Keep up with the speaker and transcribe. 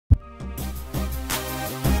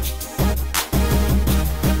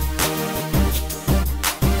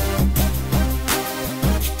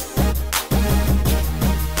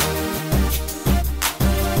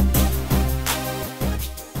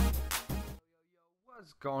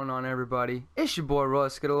What's going on, everybody? It's your boy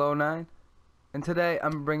Skittle09, and today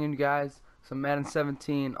I'm bringing you guys some Madden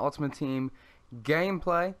 17 Ultimate Team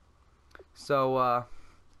gameplay. So I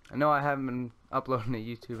know I haven't been uploading to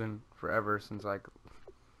YouTube in forever, since like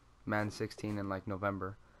Madden 16 in like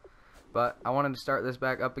November, but I wanted to start this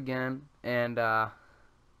back up again, and I'm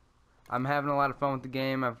having a lot of fun with the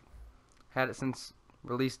game. I've had it since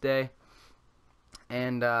release day,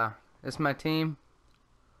 and it's my team.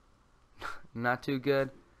 Not too good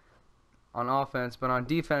on offense, but on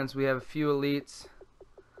defense we have a few elites.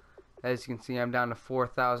 As you can see, I'm down to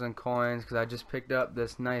 4,000 coins because I just picked up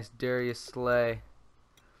this nice Darius Slay,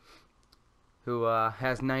 who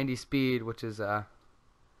has 90 speed, which is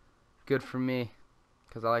good for me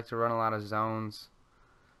because I like to run a lot of zone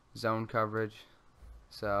coverage.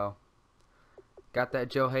 So got that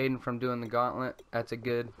Joe Hayden from doing the gauntlet. That's a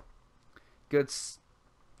good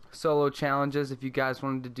solo challenges if you guys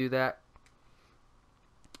wanted to do that.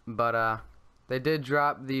 But they did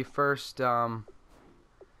drop the first Team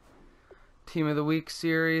of the Week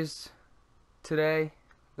series today,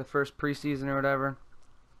 the first preseason or whatever.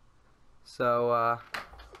 So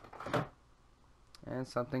and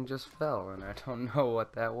something just fell, and I don't know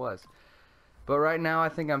what that was. But right now I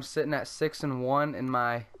think I'm sitting at 6-1 in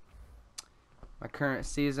my current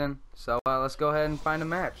season. So let's go ahead and find a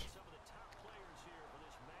match.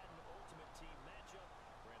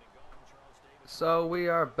 So we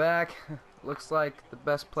are back. Looks like the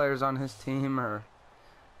best players on his team are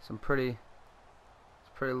some pretty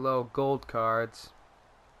low gold cards.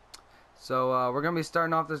 So we're gonna be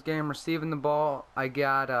starting off this game receiving the ball. I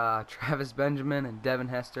got Travis Benjamin and Devin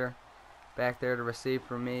Hester back there to receive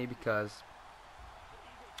for me because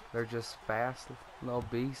they're just fast little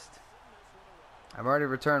beasts. I've already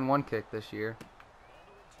returned one kick this year.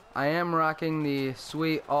 I am rocking the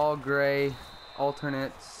sweet all gray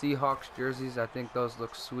alternate Seahawks jerseys. I think those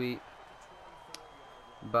look sweet.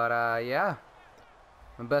 But yeah,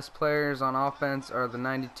 my best players on offense are the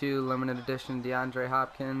 92 limited edition DeAndre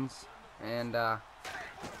Hopkins, and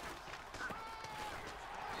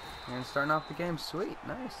starting off the game sweet.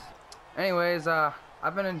 Nice. Anyways,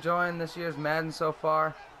 I've been enjoying this year's Madden so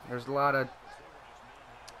far. There's a lot of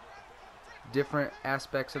different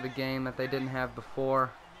aspects of the game that they didn't have before,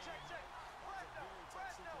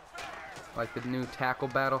 like the new tackle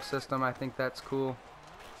battle system. I think that's cool.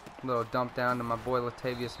 A little dump down to my boy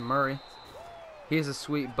Latavius Murray. He's a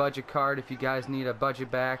sweet budget card if you guys need a budget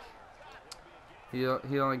back. He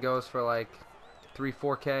only goes for like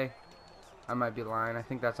 3-4K. I might be lying. I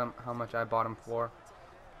think that's how much I bought him for.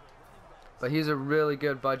 But he's a really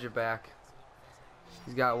good budget back.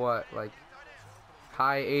 He's got what, like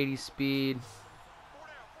high 80 speed,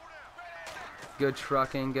 good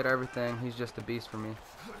trucking, good everything. He's just a beast for me.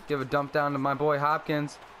 Give a dump down to my boy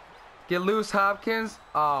Hopkins. Get loose, Hopkins.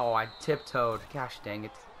 Oh, I tiptoed. Gosh dang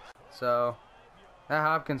it. So that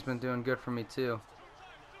Hopkins been doing good for me too.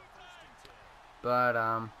 But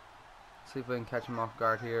let's see if we can catch him off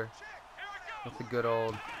guard here with the good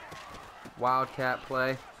old wildcat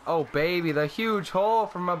play. Oh baby, the huge hole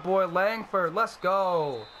from my boy Langford. Let's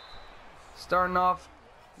go. Starting off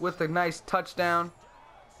with a nice touchdown.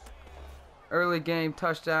 Early game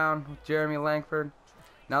touchdown with Jeremy Langford.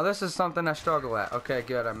 Now this is something I struggle at. Okay,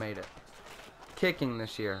 good, I made it. Kicking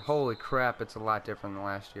this year, holy crap, it's a lot different than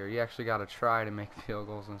last year. You actually got to try to make field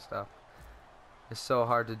goals and stuff. It's so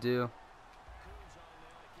hard to do,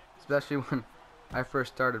 especially when I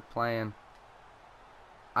first started playing.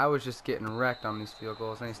 I was just getting wrecked on these field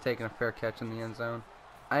goals, and he's taking a fair catch in the end zone.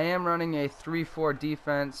 I am running a 3-4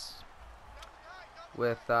 defense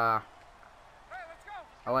with I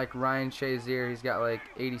like Ryan Shazier. He's got like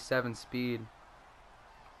 87 speed.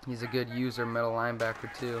 He's a good user middle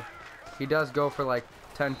linebacker too. He does go for like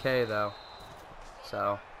 10K though,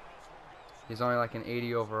 so he's only like an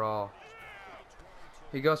 80 overall.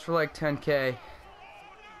 He goes for like 10K,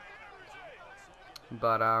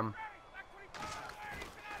 but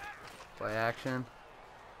play action.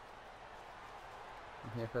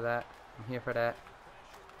 I'm here for that. I'm here for that.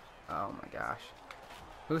 Oh my gosh,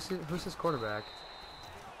 who's his quarterback?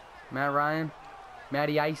 Matt Ryan,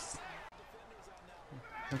 Matty Ice.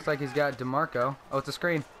 Looks like he's got DeMarco. Oh, it's a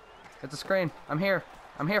screen. It's a screen. I'm here.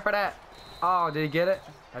 I'm here for that. Oh, did he get it?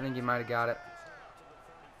 I think he might have got it.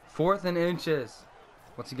 4th and inches.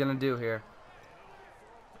 What's he gonna do here?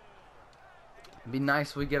 It'd be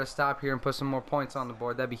nice if we get a stop here and put some more points on the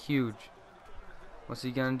board. That'd be huge. What's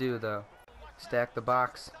he gonna do though? Stack the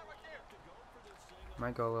box.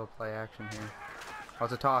 Might go a little play action here. Oh,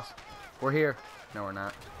 it's a toss. We're here. No, we're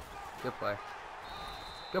not. Good play.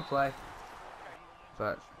 Good play.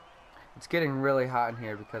 But It's getting really hot in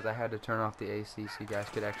here because I had to turn off the AC so you guys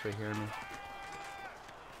could actually hear me.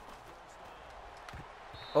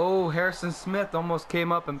 Oh, Harrison Smith almost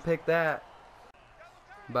came up and picked that.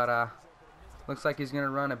 But looks like he's gonna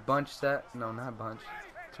run a bunch set. No, not a bunch.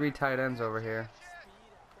 3 tight ends over here.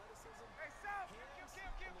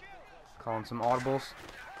 Calling some audibles.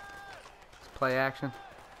 Let's play action.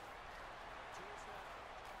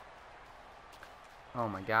 Oh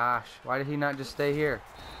my gosh. Why did he not just stay here?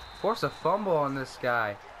 Force a fumble on this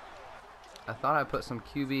guy. I thought I put some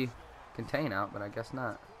QB contain out, but I guess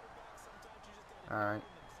not. Alright.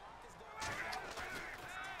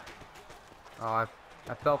 Oh,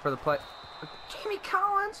 I fell for the play. Jamie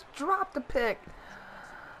Collins dropped the pick.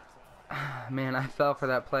 Man, I fell for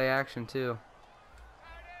that play action too.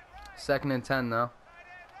 2nd and 10 though.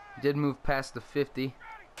 Did move past the 50.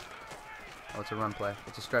 Oh, it's a run play.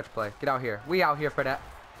 It's a stretch play. Get out here. We out here for that.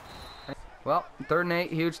 Well, 3rd and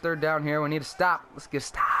 8. Huge 3rd down here. We need a stop. Let's get a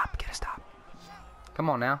stop. Get a stop. Come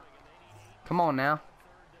on now. Come on now.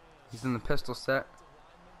 He's in the pistol set.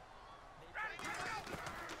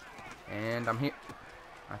 And I'm here.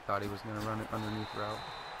 I thought he was going to run it underneath route.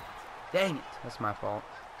 Dang it. That's my fault.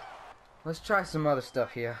 Let's try some other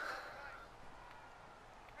stuff here.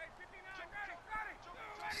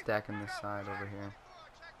 Stacking this side over here.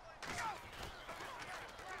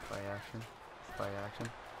 Play action. Play action.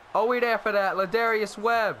 Oh, we there for that. Ladarius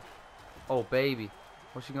Webb. Oh, baby.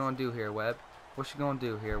 What's she going to do here, Webb? What's she going to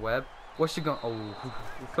do here, Webb? What's she going to... Oh,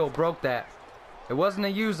 Phil broke that. It wasn't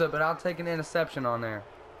a user, but I'll take an interception on there.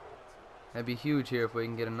 That'd be huge here if we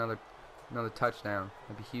can get another touchdown.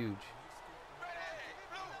 That'd be huge.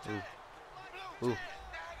 Ooh. Ooh.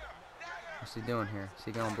 What's he doing here? Is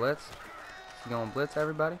he going blitz? Is he going blitz,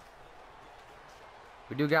 everybody?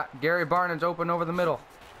 We do got Gary Barnage open over the middle.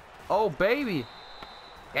 Oh, baby.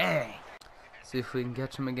 Dang. See if we can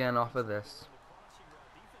catch him again off of this.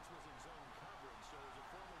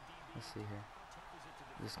 Let's see here.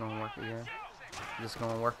 Is this going to work again? Is this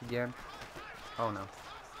going to work again? Oh, no.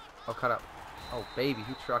 Oh, cut up. Oh, baby.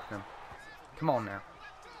 He trucked him. Come on now.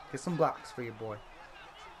 Get some blocks for your boy.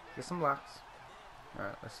 Get some blocks.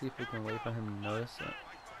 Alright, let's see if we can wait for him to notice it.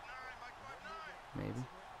 Maybe.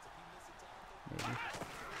 Maybe.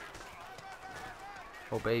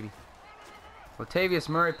 Oh, baby. Latavius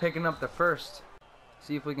Murray picking up the first.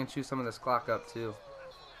 See if we can chew some of this clock up, too.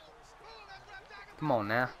 Come on,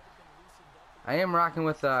 now. I am rocking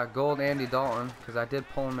with gold Andy Dalton, because I did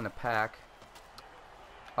pull him in a pack.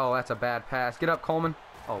 Oh, that's a bad pass. Get up, Coleman.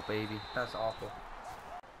 Oh, baby. That's awful.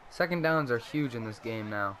 2nd downs are huge in this game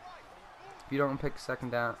now. If you don't pick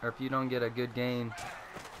 2nd down, or if you don't get a good gain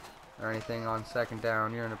or anything on 2nd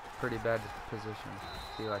down, you're in a pretty bad position.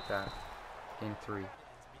 See, like that. Gain 3.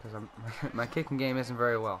 Because my kicking game isn't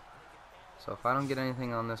very well. So if I don't get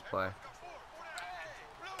anything on this play,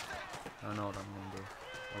 I don't know what I'm going to do.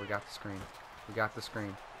 Oh, we got the screen. We got the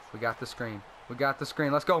screen. We got the screen. We got the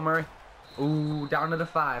screen. Let's go, Murray. Ooh, down to the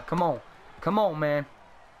 5. Come on. Come on, man.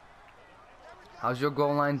 How's your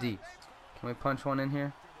goal line D? Can we punch one in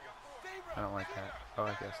here? I don't like that. Oh,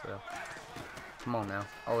 I guess so. Come on now.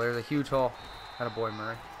 Oh, there's a huge hole. Attaboy,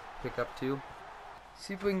 Murray. Pick up 2.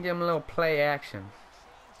 See if we can get him a little play action.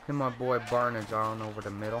 Hit my boy Barnage on over the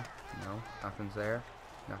middle. No, nothing's there.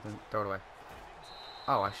 Nothing. Throw it away.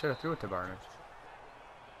 Oh, I should have threw it to Barnage.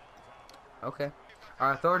 Okay.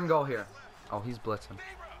 Alright, 3rd and goal here. Oh, he's blitzing.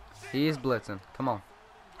 He is blitzing. Come on.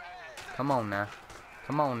 Come on now.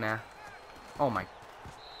 Come on now. Oh my.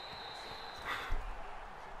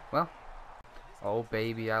 Well. Oh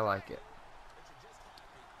baby, I like it.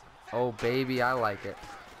 Oh baby, I like it.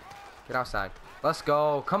 Get outside. Let's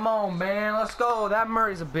go. Come on, man. Let's go. That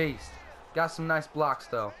Murray's a beast. Got some nice blocks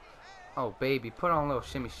though. Oh baby, put on a little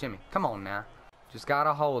shimmy shimmy. Come on now. Just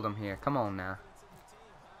gotta hold him here. Come on now.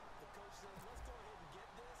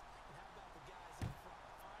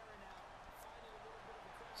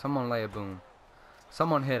 Someone lay a boom.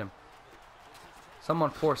 Someone hit him. Someone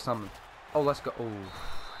force something. Oh, let's go. Oh,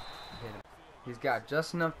 hit him. He's got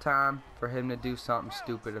just enough time for him to do something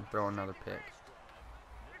stupid and throw another pick.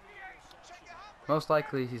 Most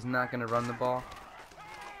likely, he's not going to run the ball.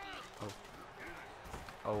 Oh.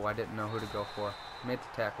 Oh, I didn't know who to go for. Made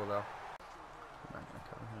the tackle, though. I'm not going to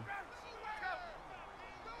cover him.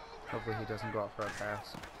 Hopefully, he doesn't go out for a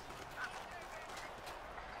pass.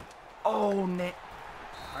 Oh, Nick.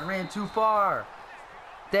 I ran too far.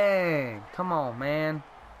 Dang. Come on, man.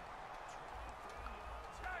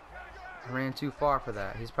 I ran too far for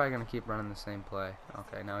that. He's probably going to keep running the same play.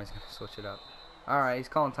 Okay, now he's going to switch it up. Alright, he's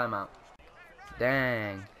calling timeout.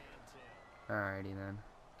 Dang. Alrighty then.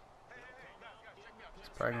 He's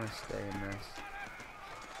probably going to stay in this.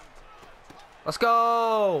 Let's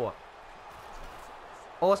go.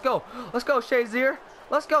 Oh, let's go. Let's go, Shazier.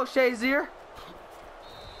 Let's go, Shazier.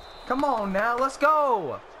 Come on now. Let's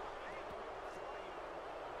go.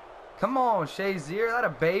 Come on, Shazier. That a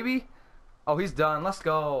baby? Oh, he's done. Let's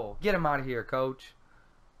go. Get him out of here, coach.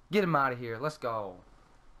 Get him out of here. Let's go.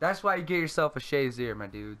 That's why you get yourself a Shazier, my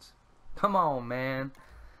dudes. Come on, man.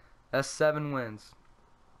 That's 7 wins.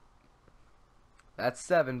 That's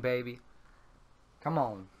 7, baby. Come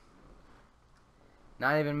on.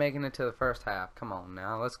 Not even making it to the first half. Come on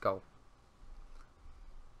now. Let's go.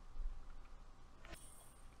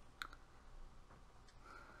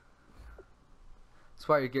 That's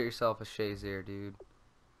why you get yourself a Shazier, dude.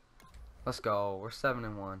 Let's go. We're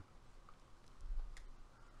 7-1. We're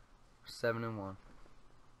 7-1.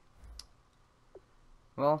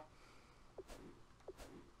 Well,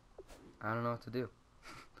 I don't know what to do.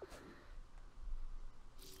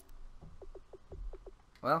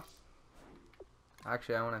 Well,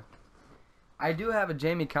 actually, I do have a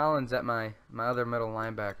Jamie Collins at my other middle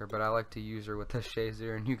linebacker, but I like to use her with this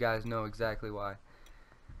Shazier, and you guys know exactly why.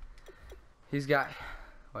 He's got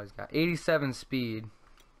 87 speed,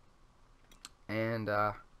 and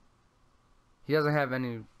he doesn't have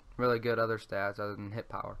any really good other stats other than hit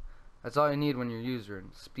power. That's all you need when you're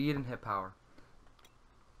using speed and hit power.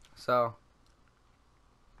 So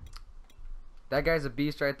that guy's a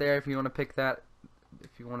beast right there. If you want to pick that,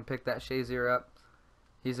 Shazier up,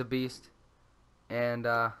 he's a beast. And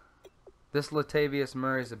this Latavius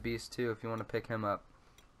Murray's a beast too. If you want to pick him up,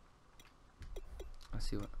 let's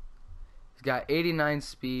see what he's got. 89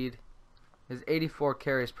 speed. His 84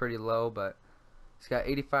 carry is pretty low, but he's got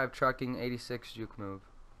 85 trucking, 86 juke move.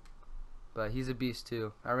 But he's a beast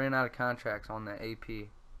too. I ran out of contracts on that AP,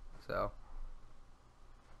 so.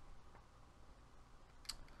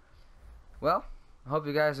 Well, I hope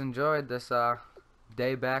you guys enjoyed this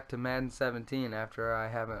day back to Madden 17 after I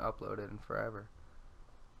haven't uploaded in forever.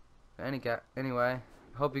 Anyway,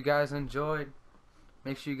 hope you guys enjoyed.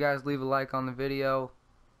 Make sure you guys leave a like on the video.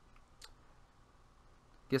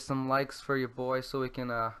 Get some likes for your boy so we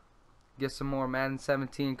can get some more Madden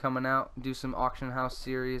 17 coming out. Do some auction house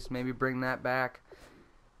series. Maybe bring that back.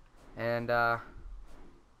 And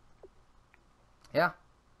yeah.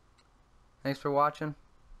 Thanks for watching.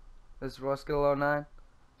 This is Roskill09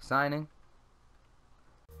 signing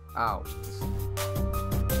out.